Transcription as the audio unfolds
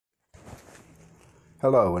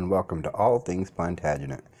Hello and welcome to All Things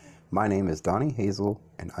Plantagenet. My name is Donnie Hazel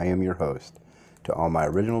and I am your host. To all my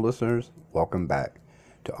original listeners, welcome back.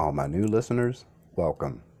 To all my new listeners,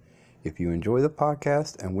 welcome. If you enjoy the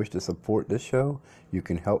podcast and wish to support this show, you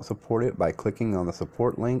can help support it by clicking on the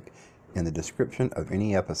support link in the description of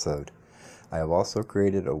any episode. I have also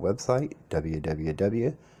created a website,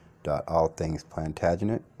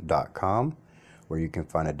 www.allthingsplantagenet.com, where you can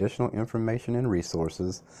find additional information and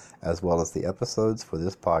resources, as well as the episodes for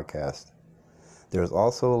this podcast. There is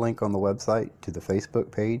also a link on the website to the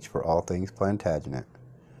Facebook page for All Things Plantagenet.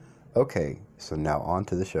 Okay, so now on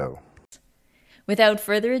to the show. Without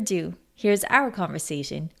further ado, here's our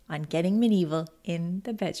conversation on getting medieval in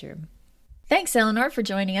the bedroom. Thanks, Eleanor, for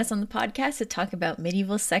joining us on the podcast to talk about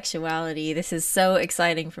medieval sexuality. This is so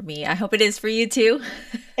exciting for me. I hope it is for you too.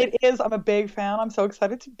 It is. I'm a big fan. I'm so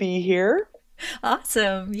excited to be here.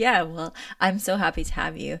 Awesome. Yeah, well, I'm so happy to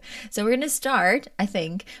have you. So we're going to start, I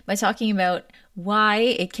think, by talking about why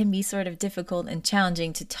it can be sort of difficult and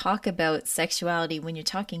challenging to talk about sexuality when you're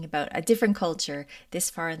talking about a different culture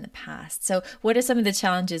this far in the past. So what are some of the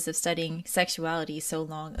challenges of studying sexuality so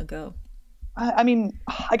long ago? I mean,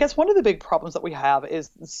 I guess one of the big problems that we have is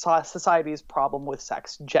society's problem with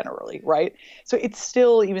sex generally, right? So it's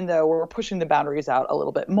still, even though we're pushing the boundaries out a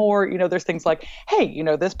little bit more, there's things like, hey,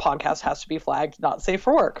 this podcast has to be flagged not safe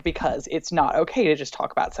for work because it's not okay to just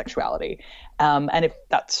talk about sexuality. And if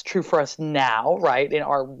that's true for us now, right, in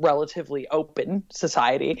our relatively open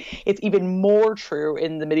society, it's even more true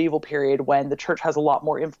in the medieval period when the church has a lot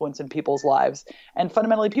more influence in people's lives. And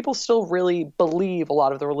fundamentally, people still really believe a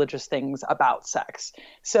lot of the religious things about sex.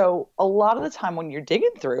 So a lot of the time when you're digging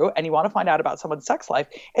through and you want to find out about someone's sex life,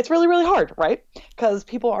 it's really, really hard, right? Because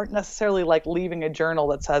people aren't necessarily like leaving a journal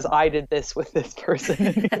that says, I did this with this person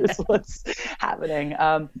and here's what's happening.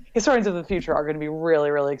 Historians of the future are going to be really,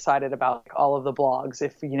 really excited about all of the blogs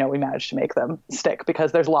if, we manage to make them stick,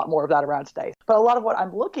 because there's a lot more of that around today. But a lot of what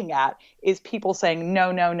I'm looking at is people saying,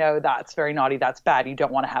 no, that's very naughty, that's bad, you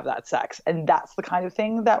don't want to have that sex. And that's the kind of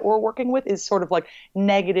thing that we're working with, is sort of like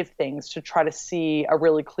negative things to try to see a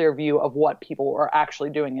really clear view of what people are actually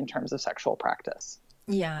doing in terms of sexual practice.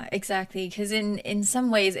 Yeah, exactly. Because in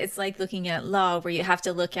some ways, it's like looking at law where you have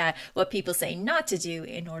to look at what people say not to do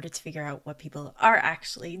in order to figure out what people are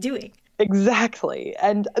actually doing. Exactly.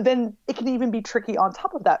 And then it can even be tricky on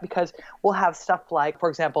top of that, because we'll have stuff like, for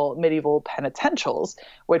example, medieval penitentials,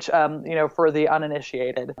 which, for the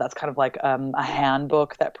uninitiated, that's kind of like a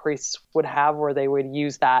handbook that priests would have where they would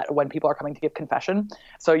use that when people are coming to give confession.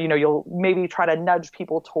 So, you'll maybe try to nudge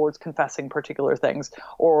people towards confessing particular things.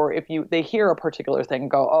 Or if they hear a particular thing,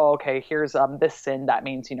 go, oh, okay, here's this sin. That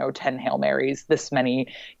means, 10 Hail Marys, this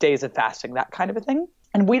many days of fasting, that kind of a thing.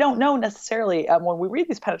 And we don't know necessarily when we read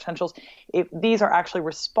these penitentials if these are actually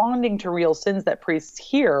responding to real sins that priests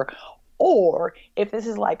hear, or if this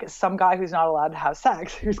is like some guy who's not allowed to have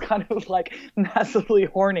sex, who's kind of like massively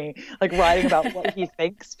horny, like writing about what he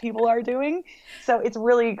thinks people are doing. So it's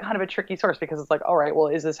really kind of a tricky source, because it's like, all right, well,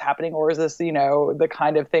 is this happening? Or is this, the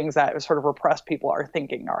kind of things that sort of repressed people are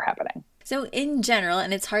thinking are happening? So in general,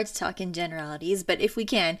 and it's hard to talk in generalities, but if we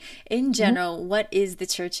can, in general, what is the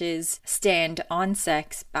church's stand on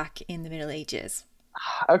sex back in the Middle Ages?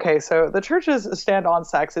 Okay, so the church's stand on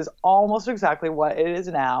sex is almost exactly what it is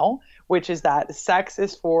now, which is that sex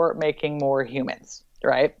is for making more humans,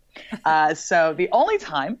 right? So the only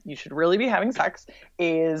time you should really be having sex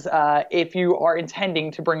is if you are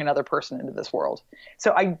intending to bring another person into this world.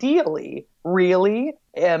 So ideally, really,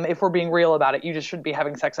 if we're being real about it, you just shouldn't be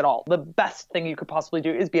having sex at all. The best thing you could possibly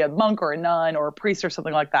do is be a monk or a nun or a priest or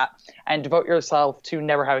something like that and devote yourself to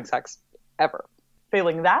never having sex ever.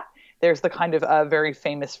 Failing that, there's the kind of very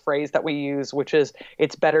famous phrase that we use, which is,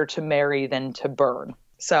 it's better to marry than to burn.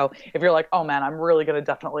 So if you're like, oh man, I'm really going to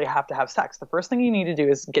definitely have to have sex, the first thing you need to do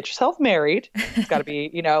is get yourself married. It's got to be,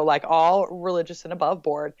 like all religious and above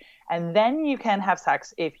board. And then you can have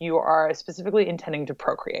sex if you are specifically intending to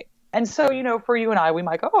procreate. And so, for you and I, we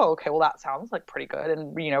might go, oh, okay, well, that sounds like pretty good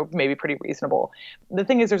and, maybe pretty reasonable. The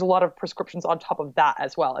thing is, there's a lot of prescriptions on top of that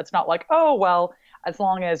as well. It's not like, oh, well, as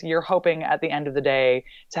long as you're hoping at the end of the day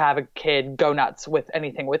to have a kid, go nuts with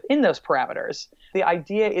anything within those parameters. The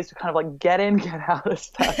idea is to kind of like get in, get out as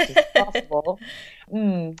fast as possible.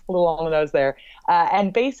 A little on the nose there.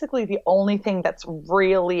 And basically the only thing that's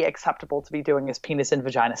really acceptable to be doing is penis and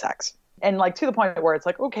vagina sex. And like to the point where it's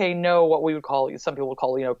like, okay, no, what we would call, some people would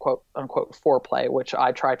call, quote unquote foreplay, which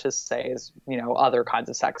I try to say is, other kinds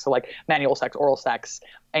of sex. So like manual sex, oral sex,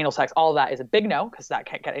 anal sex, all of that is a big no, because that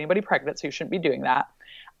can't get anybody pregnant. So you shouldn't be doing that.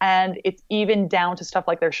 And it's even down to stuff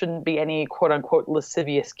like there shouldn't be any quote unquote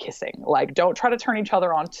lascivious kissing. Like, don't try to turn each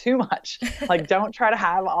other on too much. Like, don't try to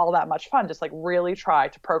have all that much fun. Just like really try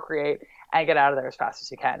to procreate and get out of there as fast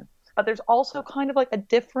as you can. But there's also kind of like a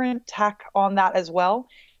different tack on that as well.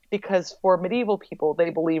 Because for medieval people, they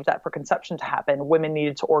believed that for conception to happen, women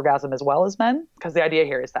needed to orgasm as well as men. Because the idea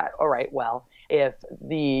here is that, all right, well, if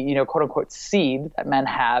the, quote unquote seed that men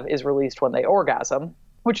have is released when they orgasm,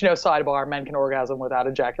 which, sidebar, men can orgasm without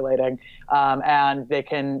ejaculating, and they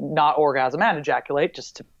can not orgasm and ejaculate,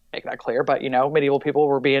 just to make that clear. But, medieval people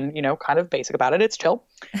were being, kind of basic about it. It's chill.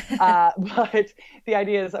 But the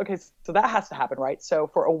idea is, okay, so that has to happen, right? So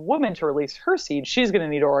for a woman to release her seed, she's going to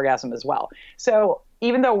need orgasm as well. So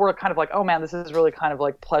even though we're kind of like, oh man, this is really kind of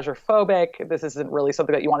like pleasure phobic, this isn't really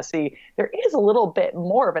something that you want to see, there is a little bit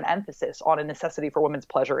more of an emphasis on a necessity for women's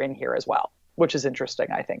pleasure in here as well, which is interesting,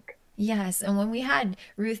 I think. Yes. And when we had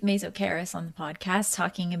Ruth Mazo-Karas on the podcast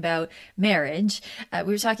talking about marriage,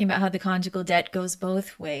 we were talking about how the conjugal debt goes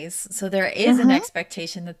both ways. So there is an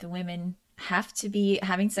expectation that the women have to be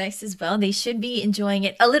having sex as well. They should be enjoying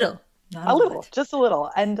it a little. Not a little, lot. just a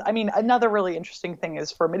little. And I mean, another really interesting thing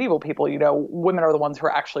is for medieval people, women are the ones who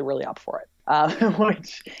are actually really up for it,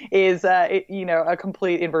 which is, a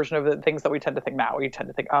complete inversion of the things that we tend to think now. We tend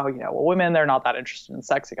to think, well, women, they're not that interested in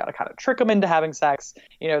sex. You got to kind of trick them into having sex.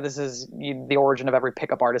 This is the origin of every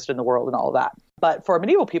pickup artist in the world and all of that. But for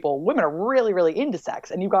medieval people, women are really, really into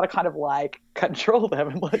sex, and you've got to kind of like control them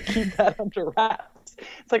and like keep that under wraps.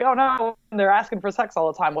 It's like, oh no, they're asking for sex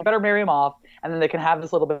all the time. Well, better marry them off, and then they can have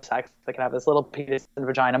this little bit of sex. They can have this little penis and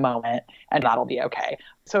vagina moment, and that'll be okay.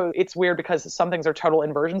 So it's weird because some things are total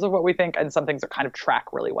inversions of what we think, and some things are kind of track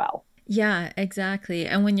really well. Yeah, exactly.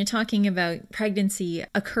 And when you're talking about pregnancy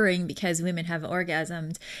occurring because women have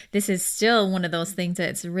orgasmed, this is still one of those things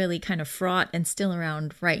that's really kind of fraught and still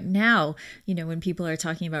around right now, when people are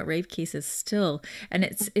talking about rape cases still. And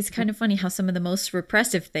it's kind of funny how some of the most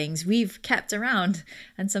repressive things we've kept around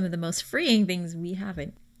and some of the most freeing things we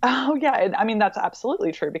haven't. Oh, yeah. And I mean, that's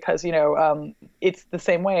absolutely true because, it's the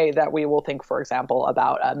same way that we will think, for example,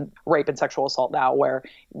 about rape and sexual assault now, where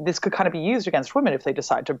this could kind of be used against women if they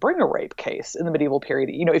decide to bring a rape case in the medieval period.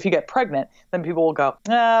 If you get pregnant, then people will go,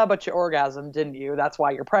 but you orgasmed, didn't you? That's why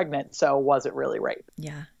you're pregnant. So was it really rape?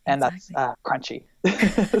 Yeah. And exactly. That's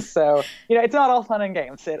crunchy. So, it's not all fun and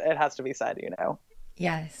games. It has to be said,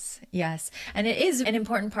 Yes, yes. And it is an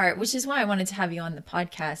important part, which is why I wanted to have you on the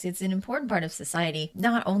podcast. It's an important part of society,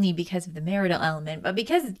 not only because of the marital element, but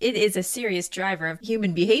because it is a serious driver of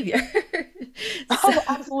human behavior. Oh,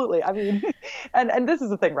 absolutely. I mean, and this is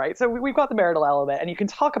the thing, right? So we've got the marital element, and you can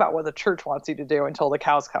talk about what the church wants you to do until the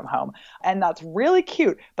cows come home. And that's really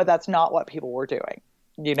cute, but that's not what people were doing.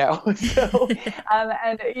 So,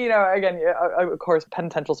 and, again, of course,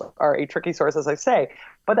 penitentials are a tricky source, as I say,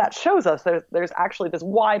 but that shows us there's actually this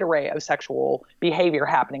wide array of sexual behavior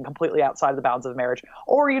happening completely outside the bounds of marriage,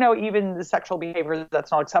 or, even the sexual behavior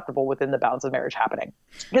that's not acceptable within the bounds of marriage happening.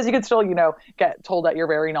 Because you could still, get told that you're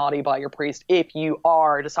very naughty by your priest if you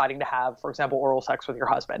are deciding to have, for example, oral sex with your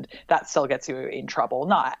husband. That still gets you in trouble.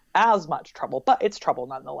 Not as much trouble, but it's trouble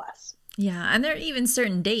nonetheless. Yeah, and there are even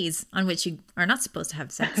certain days on which you are not supposed to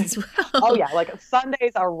have sex as well. Oh yeah, like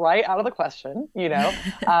Sundays are right out of the question,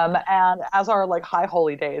 and as are like high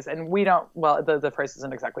holy days, and we don't. Well, the phrase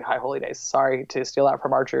isn't exactly high holy days. Sorry to steal that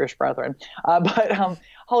from our Jewish brethren, but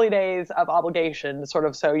holy days of obligation, sort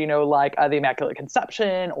of. So like the Immaculate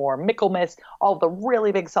Conception or Michaelmas, all the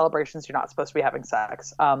really big celebrations. You're not supposed to be having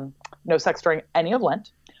sex. No sex during any of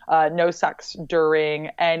Lent. No sex during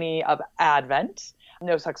any of Advent.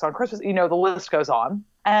 No sex on Christmas, the list goes on.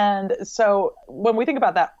 And so when we think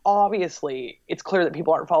about that, obviously it's clear that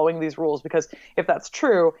people aren't following these rules, because if that's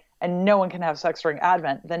true and no one can have sex during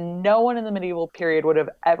Advent, then no one in the medieval period would have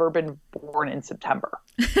ever been born in September.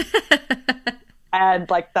 And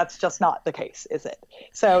that's just not the case, is it?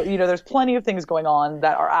 So, there's plenty of things going on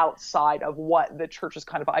that are outside of what the church's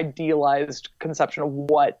kind of idealized conception of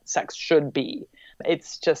what sex should be.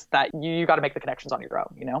 It's just that you got to make the connections on your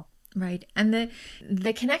own, Right. And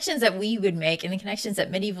the connections that we would make and the connections that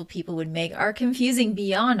medieval people would make are confusing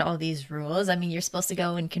beyond all these rules. I mean, you're supposed to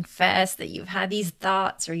go and confess that you've had these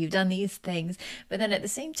thoughts or you've done these things. But then at the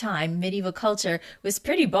same time, medieval culture was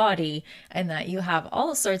pretty bawdy, and that you have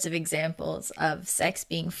all sorts of examples of sex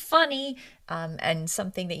being funny and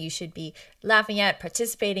something that you should be laughing at,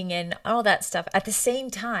 participating in, all that stuff at the same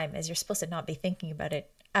time as you're supposed to not be thinking about it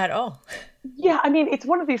at all. Yeah, I mean, it's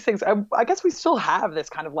one of these things. I guess we still have this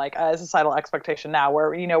kind of like societal expectation now where,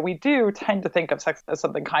 we do tend to think of sex as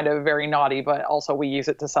something kind of very naughty, but also we use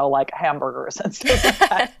it to sell like hamburgers and stuff like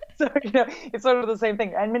that. So, it's sort of the same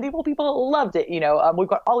thing. And medieval people loved it. We've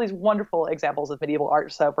got all these wonderful examples of medieval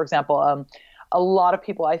art. So, for example, a lot of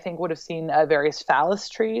people, I think, would have seen various phallus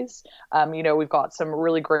trees. We've got some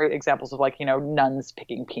really great examples of like, nuns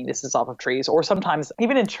picking penises off of trees, or sometimes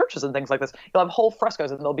even in churches and things like this, you'll have whole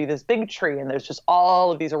frescoes and there'll be this big tree and there's just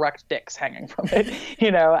all of these erect dicks hanging from it,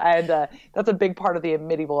 and that's a big part of the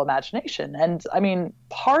medieval imagination. And I mean,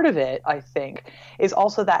 part of it, I think, is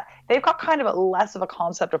also that they've got kind of less of a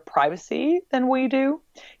concept of privacy than we do.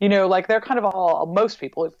 Like they're kind of most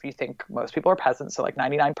people, if you think most people are peasants, so like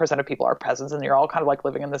 99% of people are peasants, and you're all kind of like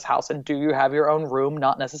living in this house, and do you have your own room?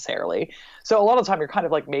 Not necessarily. So a lot of the time you're kind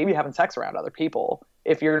of like maybe having sex around other people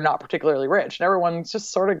if you're not particularly rich, and everyone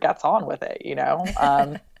just sort of gets on with it,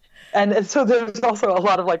 And so there's also a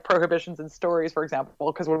lot of like prohibitions in stories, for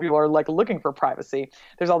example, because when people are like looking for privacy,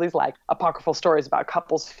 there's all these like apocryphal stories about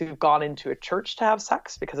couples who've gone into a church to have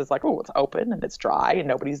sex because it's like, oh, it's open and it's dry and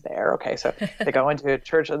nobody's there. Okay, so they go into a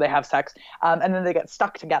church and they have sex, and then they get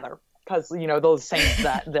stuck together. Because, those saints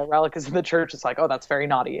that their relic is in the church, it's like, oh, that's very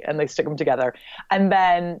naughty. And they stick them together. And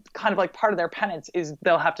then kind of like part of their penance is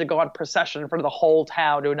they'll have to go on procession in front of the whole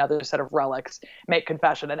town to another set of relics, make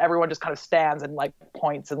confession. And everyone just kind of stands and like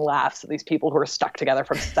points and laughs at these people who are stuck together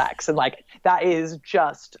from sex. And like, that is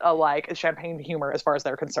just a champagne humor as far as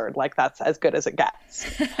they're concerned. Like, that's as good as it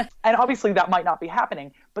gets. And obviously that might not be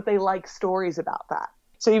happening, but they like stories about that.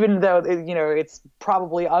 So even though, it's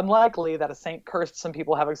probably unlikely that a saint cursed some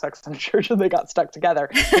people having sex in a church and they got stuck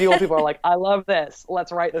together, medieval people are like, I love this.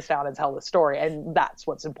 Let's write this down and tell the story. And that's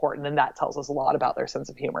what's important. And that tells us a lot about their sense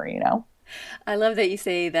of humor, I love that you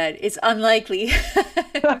say that it's unlikely.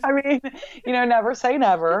 I mean, never say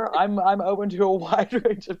never. I'm open to a wide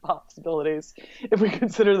range of possibilities if we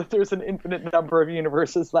consider that there's an infinite number of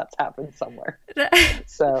universes that's happened somewhere.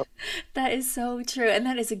 So that is so true. And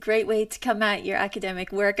that is a great way to come at your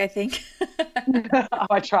academic work, I think.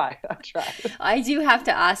 I try. I do have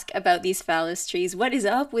to ask about these phallus trees. What is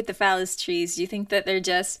up with the phallus trees? Do you think that they're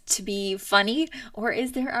just to be funny, or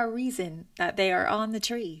is there a reason that they are on the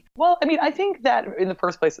tree? Well, I mean, I think that in the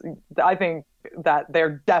first place, I think that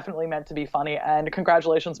they're definitely meant to be funny, and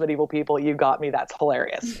congratulations, medieval people, you got me. That's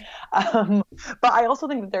hilarious. But I also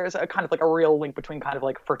think that there's a kind of like a real link between kind of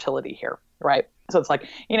like fertility here, right? So it's like,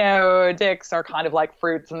 dicks are kind of like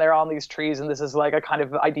fruits and they're on these trees, and this is like a kind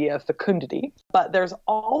of idea of fecundity. But there's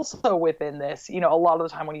also within this, a lot of the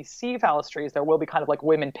time when you see phallus trees, there will be kind of like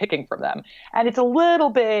women picking from them. And it's a little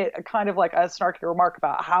bit kind of like a snarky remark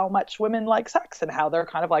about how much women like sex and how they're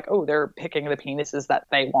kind of like, oh, they're picking the penises that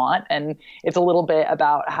they want. And it's a little bit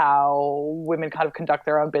about how women kind of conduct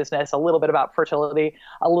their own business, a little bit about fertility,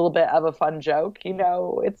 a little bit of a fun joke.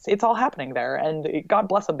 It's all happening there. And God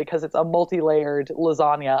bless them, because it's a multi-layered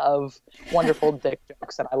lasagna of wonderful dick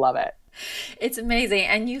jokes, and I love it. It's amazing.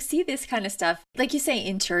 And you see this kind of stuff, like you say,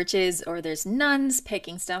 in churches, or there's nuns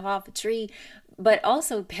picking stuff off a tree, but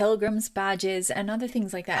also pilgrims' badges and other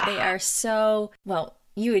things like that. They are so, well,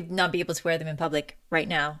 you would not be able to wear them in public right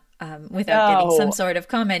now. Without getting some sort of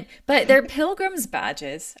comment, but they're pilgrims'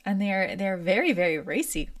 badges, and they're very, very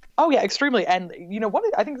racy. Oh yeah, extremely. And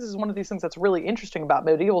I think this is one of these things that's really interesting about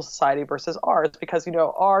medieval society versus ours, because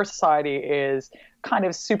our society is kind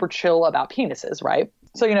of super chill about penises, right?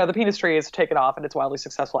 So the penis tree is taken off and it's wildly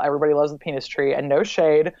successful. Everybody loves the penis tree, and no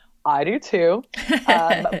shade, I do too.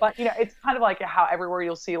 But it's kind of like how everywhere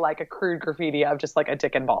you'll see like a crude graffiti of just like a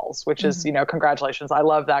dick and balls, which is congratulations. I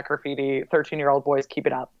love that graffiti. 13-year-old boys, keep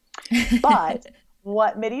it up. But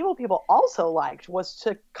what medieval people also liked was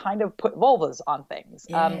to kind of put vulvas on things.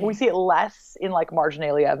 We see it less in like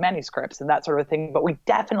marginalia of manuscripts and that sort of thing, but we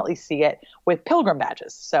definitely see it with pilgrim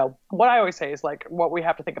badges. So what I always say is like, what we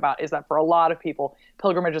have to think about is that for a lot of people,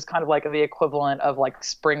 pilgrimage is kind of like the equivalent of like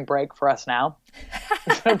spring break for us now.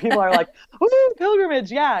 So people are like, ooh,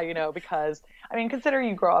 pilgrimage, yeah, because I mean, consider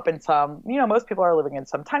you grow up in some, most people are living in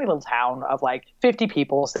some tiny little town of like 50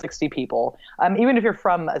 people, 60 people. Even if you're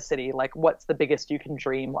from a city, like what's the biggest you can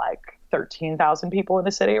dream? Like 13,000 people in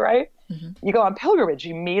a city, right? Mm-hmm. You go on pilgrimage,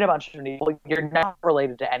 you meet a bunch of people, you're not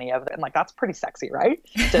related to any of them. And like, that's pretty sexy, right?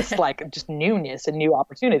 Just newness and new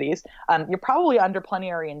opportunities. You're probably under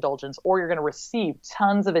plenary indulgence, or you're going to receive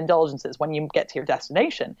tons of indulgences when you get to your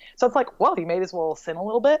destination. So it's like, well, you may as well sin a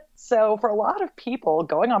little bit. So for a lot of people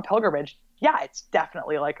going on pilgrimage, yeah, it's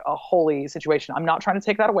definitely like a holy situation. I'm not trying to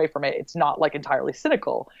take that away from it. It's not like entirely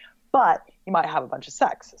cynical, but you might have a bunch of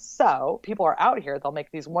sex. So people are out here, they'll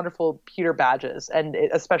make these wonderful pewter badges. And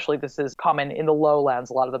especially this is common in the lowlands.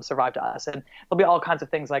 A lot of them survive to us. And there'll be all kinds of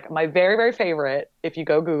things like my very, very favorite, if you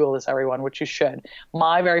go Google this, everyone, which you should,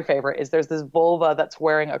 my very favorite is there's this vulva that's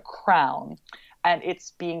wearing a crown and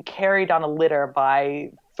it's being carried on a litter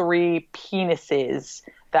by 3 penises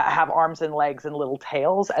that have arms and legs and little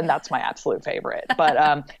tails, and that's my absolute favorite.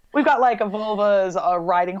 But we've got like vulvas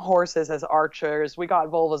riding horses as archers. We got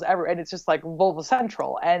vulvas everywhere, and it's just like vulva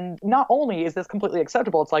central. And not only is this completely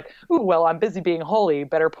acceptable, it's like, ooh, well, I'm busy being holy,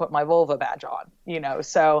 better put my vulva badge on, you know?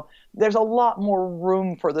 So there's a lot more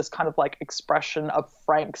room for this kind of like expression of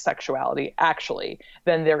frank sexuality, actually,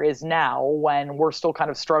 than there is now when we're still kind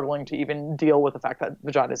of struggling to even deal with the fact that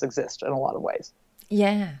vaginas exist in a lot of ways.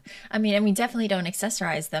 Yeah. I mean, and we definitely don't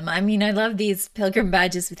accessorize them. I mean, I love these pilgrim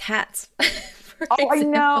badges with hats. Oh, I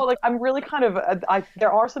know. Like, I'm really kind of, there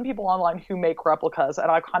are some people online who make replicas, and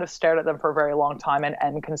I've kind of stared at them for a very long time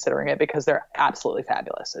and considering it because they're absolutely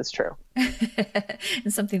fabulous. It's true.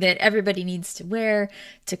 It's something that everybody needs to wear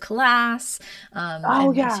to class.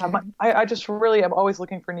 Oh, yeah. Sure. I just really am always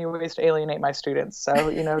looking for new ways to alienate my students. So,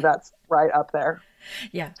 you know, that's right up there.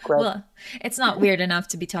 Yeah. Great. Well, it's not weird enough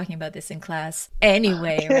to be talking about this in class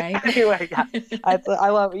anyway, right? Anyway, yeah. I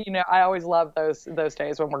love, you know, I always love those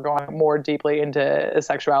days when we're going more deeply into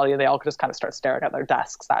sexuality and they all just kind of start staring at their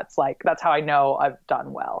desks. That's how I know I've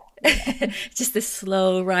done well. You know? Just the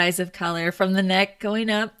slow rise of color from the neck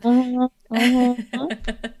going up. Mm-hmm.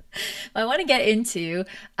 Mm-hmm. I want to get into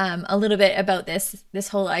a little bit about this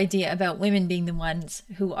whole idea about women being the ones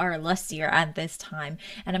who are lustier at this time.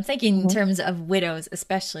 And I'm thinking in terms of widows,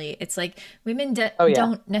 especially, it's like women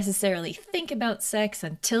don't necessarily think about sex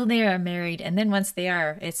until they are married. And then once they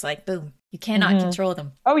are, it's like, boom, you cannot control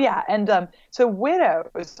them. Oh, yeah. And so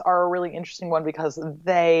widows are a really interesting one because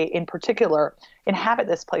they, in particular, inhabit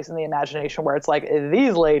this place in the imagination where it's like,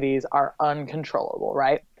 these ladies are uncontrollable,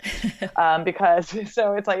 right?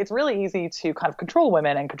 So it's like, it's really easy to kind of control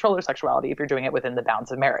women and control their sexuality if you're doing it within the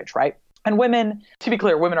bounds of marriage, right? And women, to be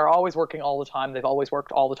clear, women are always working all the time. They've always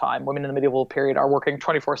worked all the time. Women in the medieval period are working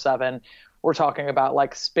 24/7. We're talking about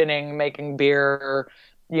like spinning, making beer,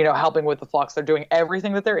 you know, helping with the flocks. They're doing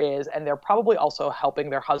everything that there is. And they're probably also helping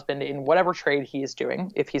their husband in whatever trade he is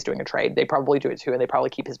doing. If he's doing a trade, they probably do it too. And they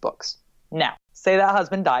probably keep his books. Now, say that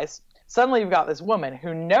husband dies. Suddenly you've got this woman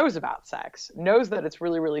who knows about sex, knows that it's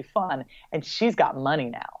really, really fun. And she's got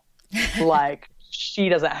money now. Like, she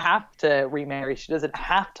doesn't have to remarry. She doesn't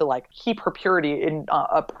have to like keep her purity in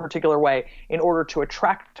a particular way in order to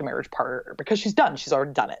attract a marriage partner because she's done. She's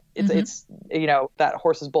already done it. It's you know, that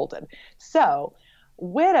horse is bolted. So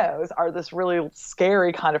widows are this really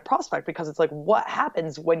scary kind of prospect because it's like, what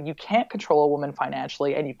happens when you can't control a woman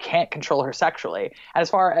financially and you can't control her sexually? And as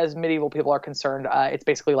far as medieval people are concerned, it's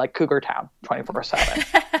basically like Cougar Town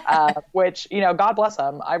 24/7, which, you know, God bless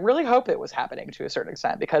them. I really hope it was happening to a certain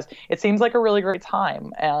extent because it seems like a really great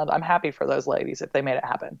time. And I'm happy for those ladies if they made it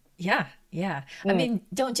happen. Yeah. Yeah. I mean,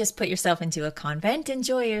 don't just put yourself into a convent.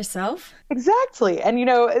 Enjoy yourself. Exactly. And, you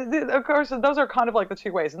know, of course, those are kind of like the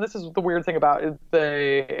two ways. And this is the weird thing about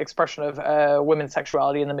the expression of women's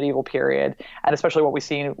sexuality in the medieval period. And especially what we've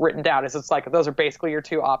seen written down is it's like those are basically your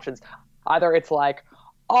two options. Either it's like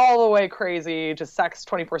all the way crazy, just sex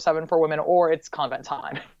 24/7 for women, or it's convent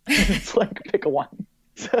time. It's like pick a one.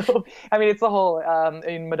 So, I mean, it's the whole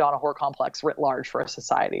Madonna whore complex writ large for a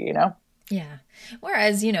society, you know? Yeah.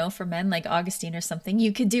 Whereas, you know, for men like Augustine or something,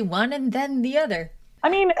 you could do one and then the other. I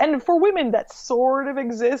mean, and for women, that sort of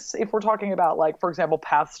exists if we're talking about, like, for example,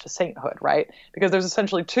 paths to sainthood, right? Because there's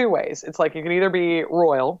essentially two ways. It's like you can either be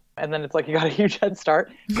royal, and then it's like you got a huge head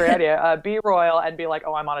start. Great idea. Be royal and be like,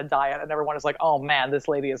 oh, I'm on a diet. And everyone is like, oh, man, this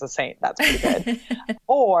lady is a saint. That's pretty good.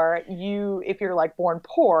 Or if you're like born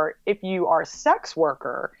poor, if you are a sex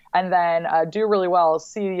worker and then do really well,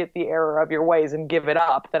 see the error of your ways and give it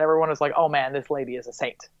up, then everyone is like, oh, man, this lady is a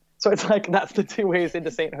saint. So it's like that's the two ways into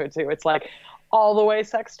sainthood, too. It's like all the way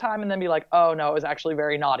sex time and then be like, oh, no, it was actually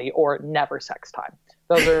very naughty, or never sex time.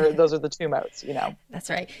 Those are the two modes, you know. That's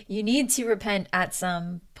right. You need to repent at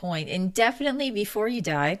some point, and definitely before you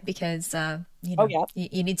die, because you know,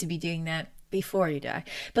 you need to be doing that before you die.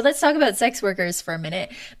 But let's talk about sex workers for a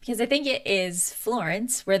minute, because I think it is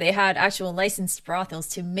Florence where they had actual licensed brothels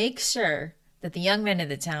to make sure that the young men of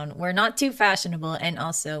the town were not too fashionable and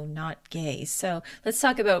also not gay. So let's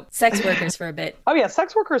talk about sex workers for a bit. Oh, yeah.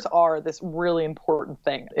 Sex workers are this really important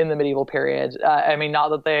thing in the medieval period. I mean, not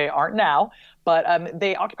that they aren't now, but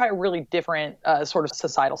they occupy a really different sort of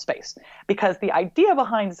societal space, because the idea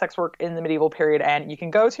behind sex work in the medieval period, and you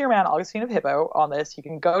can go to your man Augustine of Hippo on this, you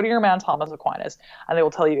can go to your man Thomas Aquinas, and they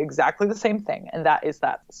will tell you exactly the same thing, and that is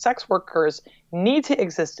that sex workers need to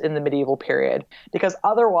exist in the medieval period, because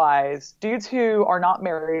otherwise dudes who are not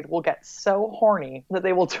married will get so horny that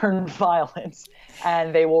they will turn violent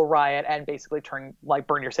and they will riot and basically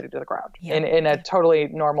burn your city to the ground in a totally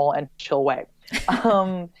normal and chill way.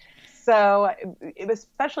 So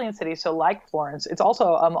especially in cities, so like Florence, it's also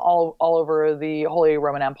all over the Holy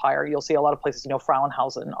Roman Empire. You'll see a lot of places,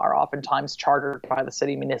 Frauenhausen are oftentimes chartered by the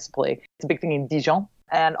city municipally. It's a big thing in Dijon.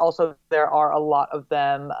 And also there are a lot of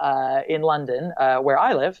them in London, where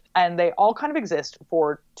I live. And they all kind of exist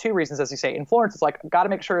for two reasons, as you say. In Florence, it's got to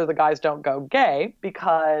make sure the guys don't go gay,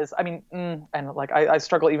 because, I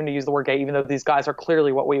struggle even to use the word gay, even though these guys are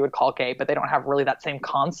clearly what we would call gay, but they don't have really that same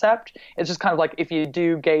concept. It's just kind of like, if you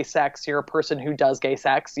do gay sex, you're a person who does gay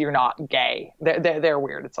sex. You're not gay. They're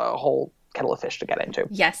weird. It's a whole kettle of fish to get into.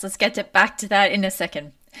 Yes, let's get back to that in a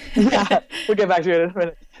second. Yeah, we'll get back to it in a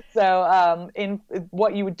minute. So in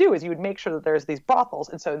what you would do is you would make sure that there's these brothels.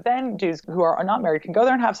 And so then dudes who are not married can go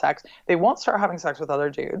there and have sex. They won't start having sex with other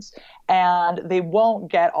dudes, and they won't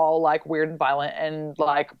get all weird and violent and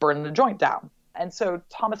burn the joint down. And so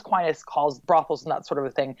Thomas Aquinas calls brothels and that sort of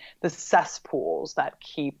a thing the cesspools that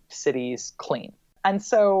keep cities clean. And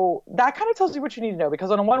so that kind of tells you what you need to know,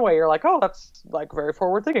 because on one way you're like, oh, that's very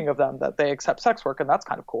forward thinking of them that they accept sex work, and that's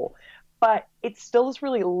kind of cool. But it's still this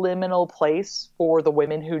really liminal place for the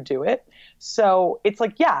women who do it. So it's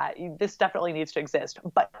this definitely needs to exist,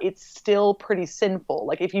 but it's still pretty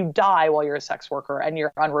sinful. If you die while you're a sex worker and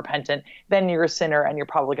you're unrepentant, then you're a sinner and you're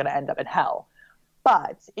probably going to end up in hell.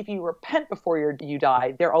 But if you repent before you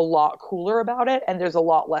die, they're a lot cooler about it, and there's a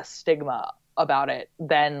lot less stigma about it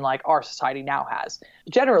than our society now has.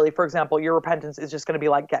 Generally, for example, your repentance is just going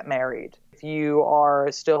to be get married. If you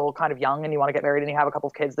are still kind of young and you want to get married and you have a couple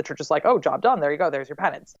of kids, the church is oh, job done. There you go. There's your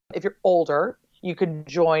penance. If you're older, you could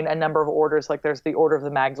join a number of orders. There's the Order of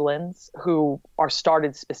the Magdalens, who are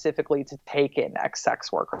started specifically to take in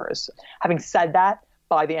ex-sex workers. Having said that,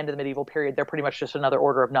 by the end of the medieval period, they're pretty much just another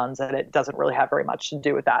order of nuns, and it doesn't really have very much to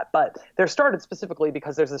do with that. But they're started specifically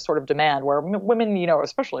because there's this sort of demand where women,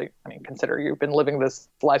 especially, consider you've been living this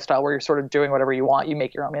lifestyle where you're sort of doing whatever you want, you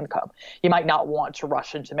make your own income. You might not want to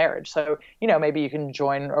rush into marriage. So, maybe you can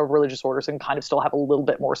join a religious orders and kind of still have a little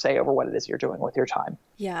bit more say over what it is you're doing with your time.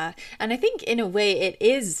 Yeah. And I think in a way it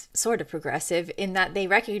is sort of progressive in that they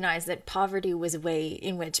recognize that poverty was a way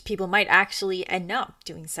in which people might actually end up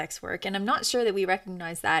doing sex work. And I'm not sure that we recognize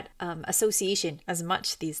that association as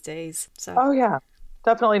much these days. So. Oh, yeah.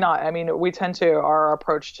 Definitely not. Our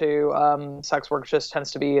approach to sex work just tends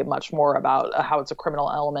to be much more about how it's a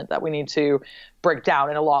criminal element that we need to break down,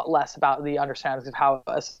 and a lot less about the understandings of how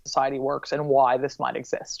a society works and why this might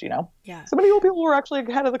exist, Yeah. So many old people were actually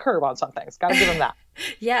ahead of the curve on some things. Got to give them that.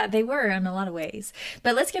 Yeah, they were in a lot of ways.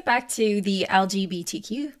 But let's get back to the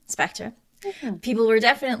LGBTQ spectrum. People were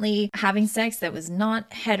definitely having sex that was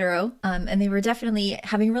not hetero, and they were definitely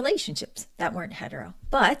having relationships that weren't hetero.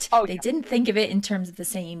 But they didn't think of it in terms of the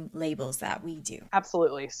same labels that we do.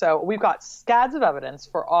 Absolutely. So we've got scads of evidence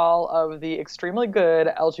for all of the extremely good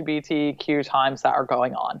LGBTQ times that are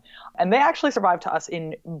going on. And they actually survive to us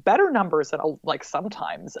in better numbers than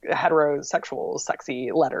sometimes heterosexual sexy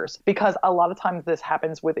letters, because a lot of times this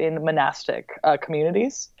happens within monastic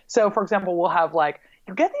communities. So, for example, we'll have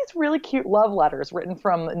you get these really cute love letters written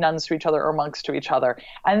from nuns to each other or monks to each other.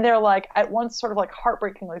 And they're at once sort of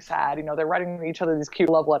heartbreakingly sad. They're writing each other these cute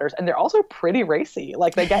love letters, and they're also pretty racy.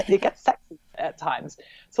 They get sexy at times.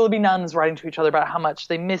 So there'll be nuns writing to each other about how much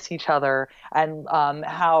they miss each other, and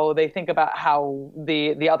how they think about how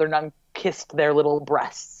the other nun kissed their little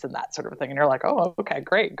breasts and that sort of thing. And you're like, oh, okay,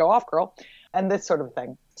 great. Go off, girl. And this sort of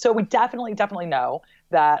thing. So we definitely know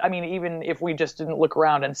that, even if we just didn't look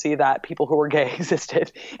around and see that people who were gay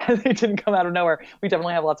existed and they didn't come out of nowhere, we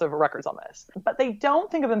definitely have lots of records on this. But they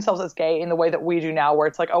don't think of themselves as gay in the way that we do now, where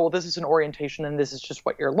it's oh, well, this is an orientation and this is just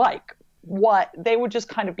what you're like. What they would just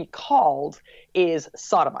kind of be called is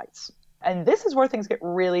sodomites. And this is where things get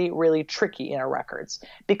really, really tricky in our records,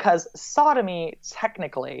 because sodomy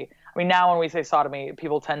technically, now when we say sodomy,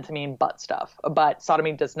 people tend to mean butt stuff, but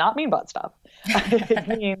sodomy does not mean butt stuff. It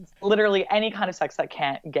means literally any kind of sex that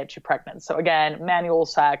can't get you pregnant. So again, manual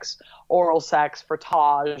sex, oral sex,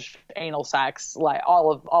 frottage, anal sex,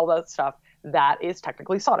 all that stuff. That is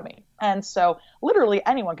technically sodomy. And so literally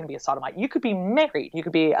anyone can be a sodomite. You could be married. You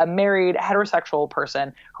could be a married heterosexual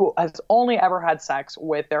person who has only ever had sex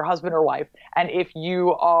with their husband or wife. And if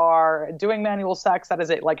you are doing manual sex, that is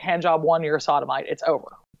it, hand job one, you're a sodomite. It's over.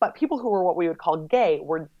 But people who were what we would call gay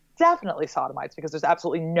were definitely sodomites, because there's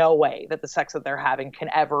absolutely no way that the sex that they're having can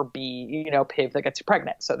ever be, PIV that gets you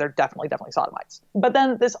pregnant. So they're definitely sodomites. But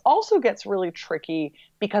then this also gets really tricky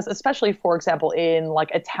because, especially, for example, in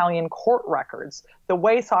like Italian court records, the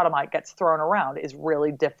way sodomite gets thrown around is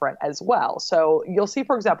really different as well. So you'll see,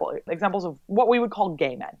 for example, examples of what we would call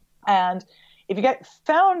gay men. And if you get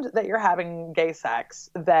found that you're having gay sex,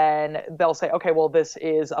 then they'll say, okay, well, this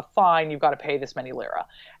is a fine. You've got to pay this many lira.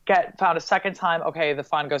 Get found a second time. Okay, the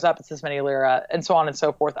fine goes up. It's this many lira, and so on and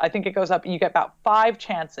so forth. I think it goes up. You get about 5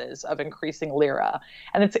 chances of increasing lira.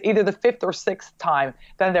 And it's either the 5th or 6th time.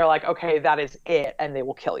 Then they're like, okay, that is it. And they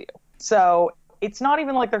will kill you. So it's not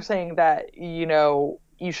even like they're saying that, you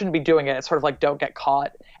shouldn't be doing it. It's sort of like, don't get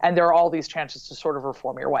caught. And there are all these chances to sort of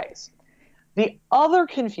reform your ways. The other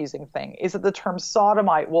confusing thing is that the term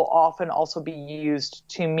sodomite will often also be used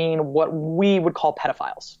to mean what we would call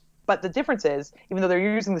pedophiles. But the difference is, even though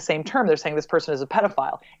they're using the same term, they're saying this person is a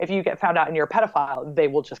pedophile. If you get found out and you're a pedophile, they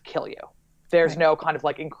will just kill you. There's no kind of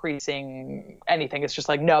like increasing anything. It's just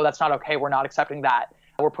like, no, that's not okay. We're not accepting that.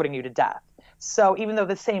 We're putting you to death. So even though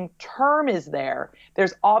the same term is there,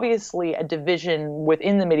 there's obviously a division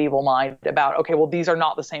within the medieval mind about, okay, well, these are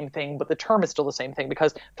not the same thing, but the term is still the same thing,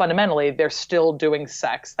 because fundamentally they're still doing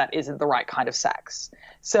sex that isn't the right kind of sex.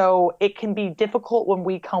 So it can be difficult when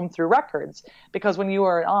we comb through records, because when you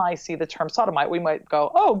or I see the term sodomite, we might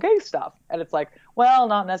go, oh, gay stuff. And it's like, well,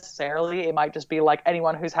 not necessarily. It might just be like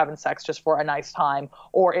anyone who's having sex just for a nice time,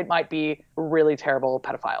 or it might be really terrible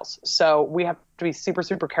pedophiles. So we have to be super,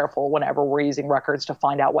 super careful whenever we're using records to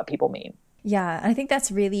find out what people mean. Yeah, I think that's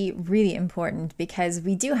really, really important, because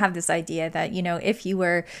we do have this idea that, if you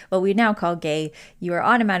were what we now call gay, you are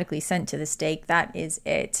automatically sent to the stake. That is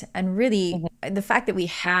it. And really, the fact that we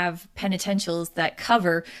have penitentials that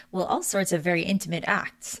cover, all sorts of very intimate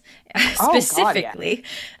acts, specifically,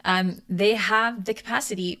 they have the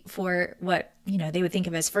capacity for what they would think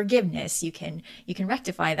of as forgiveness. You can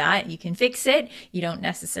rectify that. You can fix it. You don't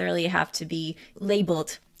necessarily have to be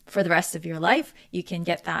labeled for the rest of your life. You can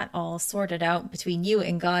get that all sorted out between you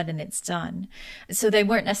and God, and it's done. So they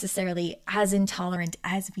weren't necessarily as intolerant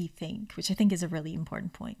as we think, which I think is a really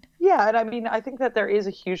important point. Yeah, and I mean, I think that there is a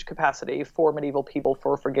huge capacity for medieval people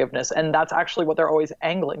for forgiveness, and that's actually what they're always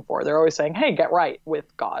angling for. They're always saying, hey, get right with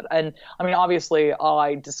God. And I mean, obviously,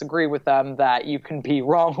 I disagree with them that you can be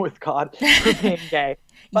wrong with God for being gay.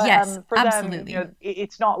 But yes, for absolutely. them,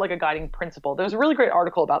 it's not like a guiding principle. There's a really great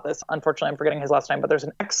article about this. Unfortunately, I'm forgetting his last name, but there's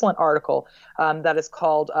an excellent article that is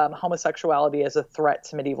called Homosexuality as a Threat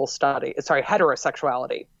to Medieval Study. Sorry,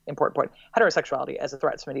 Heterosexuality. Important point. Heterosexuality as a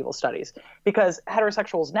threat to medieval studies. Because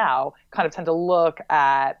heterosexuals now kind of tend to look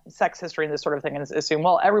at sex history and this sort of thing and assume,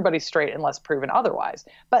 well, everybody's straight unless proven otherwise.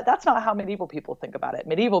 But that's not how medieval people think about it.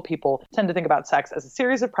 Medieval people tend to think about sex as a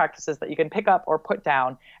series of practices that you can pick up or put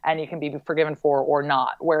down and you can be forgiven for or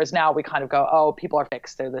not. Whereas now we kind of go, oh, people are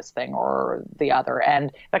fixed, they're this thing or the other.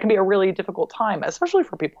 And that can be a really difficult time, especially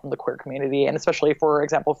for people in the queer community and especially, for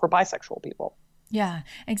example, for bisexual people. Yeah,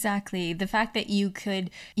 exactly. The fact that you could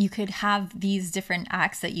have these different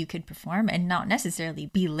acts that you could perform and not necessarily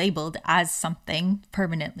be labeled as something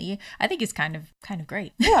permanently, I think is kind of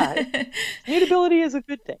great. Yeah. Mutability is a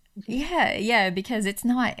good thing. Yeah, because it's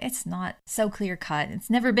not so clear cut. It's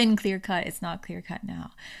never been clear cut. It's not clear cut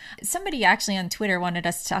now. Somebody actually on Twitter wanted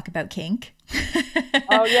us to talk about kink.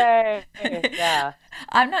 Oh, yay. Yeah.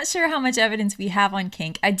 I'm not sure how much evidence we have on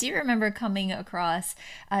kink. I do remember coming across,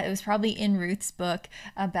 it was probably in Ruth's book,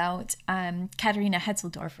 about Katharina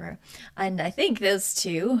Hetzeldorfer. And I think those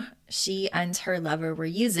two, she and her lover, were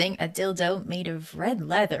using a dildo made of red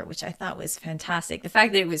leather, which I thought was fantastic. The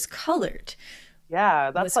fact that it was colored.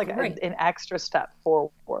 Yeah, that's like an extra step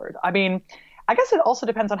forward. I mean, I guess it also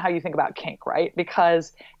depends on how you think about kink, right?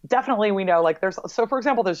 Because definitely we know, like, so for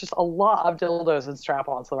example, there's just a lot of dildos and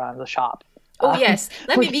strap-ons around the shop. Oh, yes.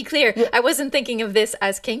 Let me be clear. I wasn't thinking of this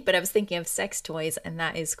as kink, but I was thinking of sex toys, and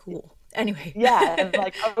that is cool. Anyway. Yeah. And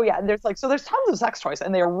like, oh yeah. And there's tons of sex toys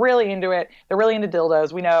and they're really into it. They're really into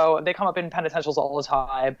dildos. We know they come up in penitentials all the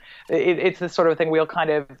time. It's this sort of thing we'll kind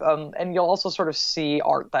of, and you'll also sort of see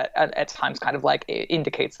art that at times kind of like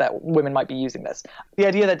indicates that women might be using this. The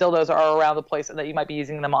idea that dildos are around the place and that you might be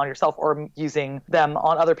using them on yourself or using them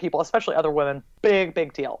on other people, especially other women,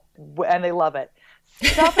 big deal. And they love it.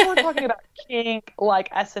 Stuff that we're talking about kink, like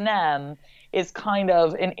S&M, is kind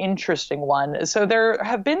of an interesting one. So there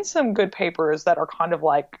have been some good papers that are kind of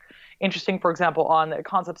like interesting, for example, on the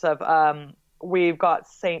concepts of, we've got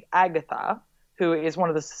Saint Agatha, who is one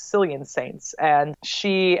of the Sicilian saints, and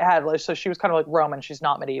she was kind of like Roman, she's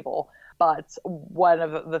not medieval, But one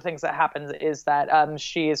of the things that happens is that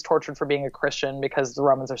she is tortured for being a Christian because the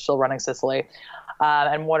Romans are still running Sicily.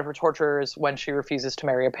 And one of her tortures when she refuses to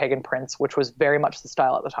marry a pagan prince, which was very much the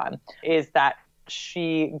style at the time, is that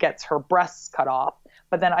she gets her breasts cut off.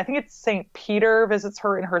 But then I think it's St. Peter visits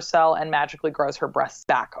her in her cell and magically grows her breasts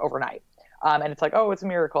back overnight. And it's like, oh, it's a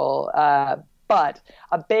miracle. But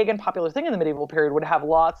a big and popular thing in the medieval period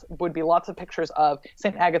would be lots of pictures of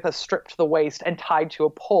St. Agatha stripped to the waist and tied to a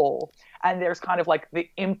pole. And there's kind of like the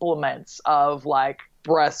implements of like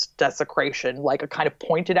breast desecration, like a kind of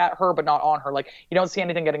pointed at her, but not on her. Like you don't see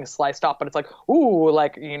anything getting sliced off, but it's like, ooh,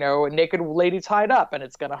 like, you know, a naked lady tied up and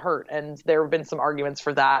it's going to hurt. And there have been some arguments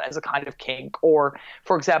for that as a kind of kink. Or,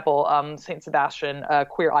 for example, St. Sebastian, a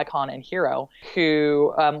queer icon and hero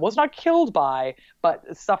who was not killed by,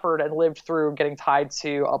 but suffered and lived through getting tied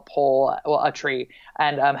to a pole, a tree,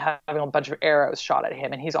 and having a bunch of arrows shot at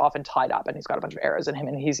him. And he's often tied up and he's got a bunch of arrows in him.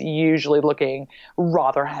 And he's usually looking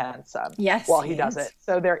rather handsome while he does it.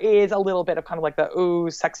 So there is a little bit of kind of like the, ooh,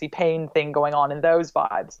 sexy pain thing going on in those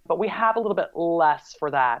vibes. But we have a little bit less for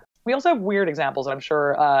that. We also have weird examples, and I'm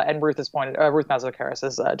sure, and Ruth Mazzucaris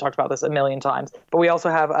has talked about this a million times, but we also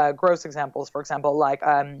have gross examples, for example, like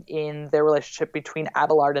in their relationship between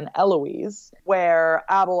Abelard and Eloise, where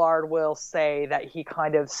Abelard will say that he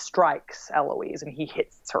kind of strikes Eloise and he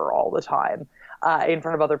hits her all the time. In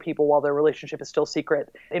front of other people while their relationship is still secret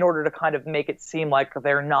in order to kind of make it seem like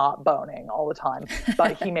they're not boning all the time.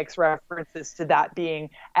 But he makes references to that being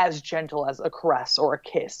as gentle as a caress or a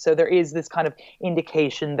kiss. So there is this kind of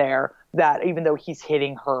indication there that even though he's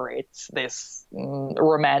hitting her, it's this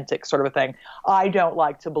romantic sort of a thing. I don't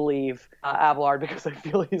like to believe Abelard because I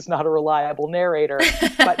feel he's not a reliable narrator.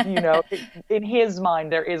 But, you know, in his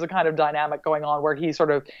mind, there is a kind of dynamic going on where he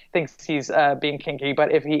sort of thinks he's being kinky.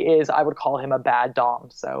 But if he is, I would call him a bad dom.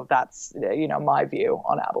 So that's, you know, my view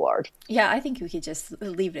on Abelard. Yeah, I think we could just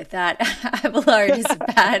leave it at that. Abelard is a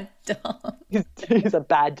bad dom. He's a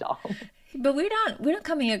bad dom. But we're not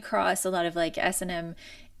coming across a lot of like S&M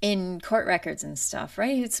in court records and stuff,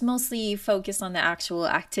 right? It's mostly focused on the actual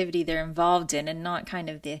activity they're involved in and not kind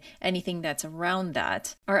of anything that's around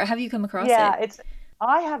that. Or have you come across it? Yeah,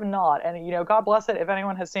 I have not. And, you know, God bless it. If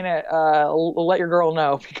anyone has seen it, let your girl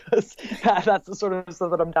know, because that's the sort of stuff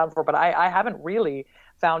that I'm down for. But I haven't really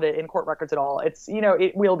found it in court records at all. It's, you know,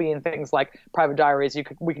 it will be in things like private diaries.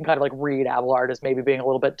 We can kind of like read Abelard as maybe being a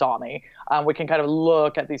little bit dommy. We can kind of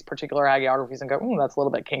look at these particular hagiographies and go, that's a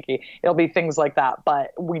little bit kinky. It'll be things like that.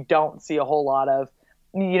 But we don't see a whole lot of,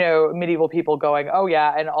 you know, medieval people going, oh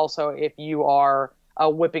yeah. And also if you are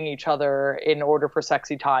whipping each other in order for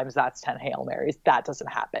sexy times, that's 10 Hail Marys. That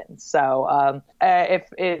doesn't happen. So if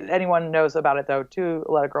anyone knows about it, though, do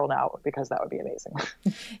let a girl know, because that would be amazing.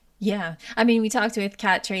 Yeah. I mean, we talked with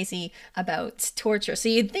Kat Tracy about torture. So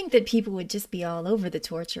you'd think that people would just be all over the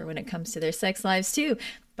torture when it comes to their sex lives, too.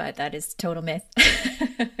 But that is total myth.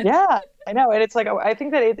 Yeah, I know. And it's like, I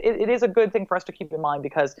think that it is a good thing for us to keep in mind,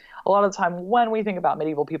 because a lot of the time when we think about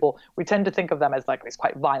medieval people, we tend to think of them as like these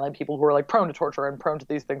quite violent people who are like prone to torture and prone to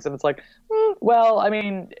these things. And it's like, well, I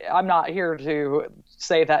mean, I'm not here to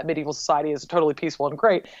say that medieval society is totally peaceful and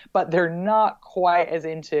great, but they're not quite as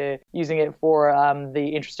into using it for the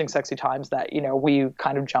interesting, sexy times that, you know, we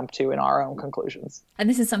kind of jump to in our own conclusions. And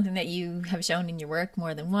this is something that you have shown in your work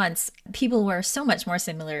more than once. People were so much more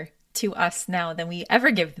similar to us now than we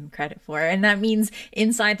ever give them credit for. And that means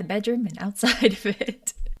inside the bedroom and outside of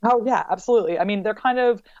it. Oh, yeah, absolutely. I mean, they're kind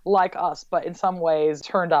of like us, but in some ways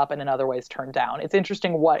turned up and in other ways turned down. It's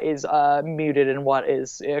interesting what is muted and what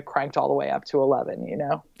is cranked all the way up to 11, you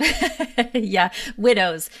know? Yeah.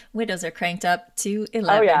 Widows are cranked up to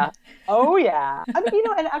 11. Oh, yeah. Oh, yeah. I mean, you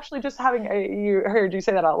know, and actually just having, you heard you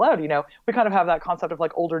say that out loud, you know, we kind of have that concept of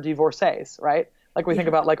like older divorcees, right? Like we think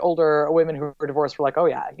about like older women who are divorced, we're like, oh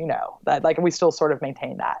yeah, you know, that, like, we still sort of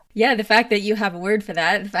maintain that. Yeah, the fact that you have a word for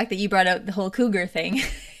that, the fact that you brought out the whole cougar thing.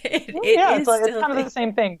 It's kind of the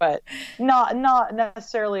same thing, but not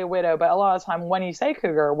necessarily a widow. But a lot of the time when you say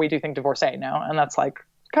cougar, we do think divorcee, no? And that's like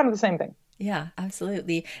kind of the same thing. Yeah,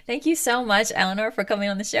 absolutely. Thank you so much, Eleanor, for coming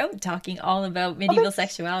on the show, talking all about medieval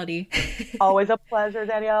sexuality. Always a pleasure,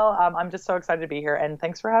 Danielle. I'm just so excited to be here, and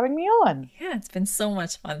thanks for having me on. Yeah, it's been so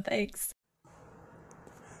much fun. Thanks.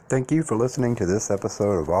 Thank you for listening to this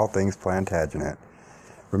episode of All Things Plantagenet.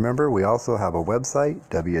 Remember, we also have a website,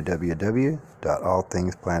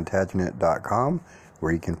 www.allthingsplantagenet.com,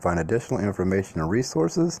 where you can find additional information and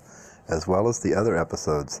resources, as well as the other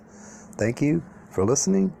episodes. Thank you for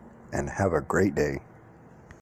listening, and have a great day.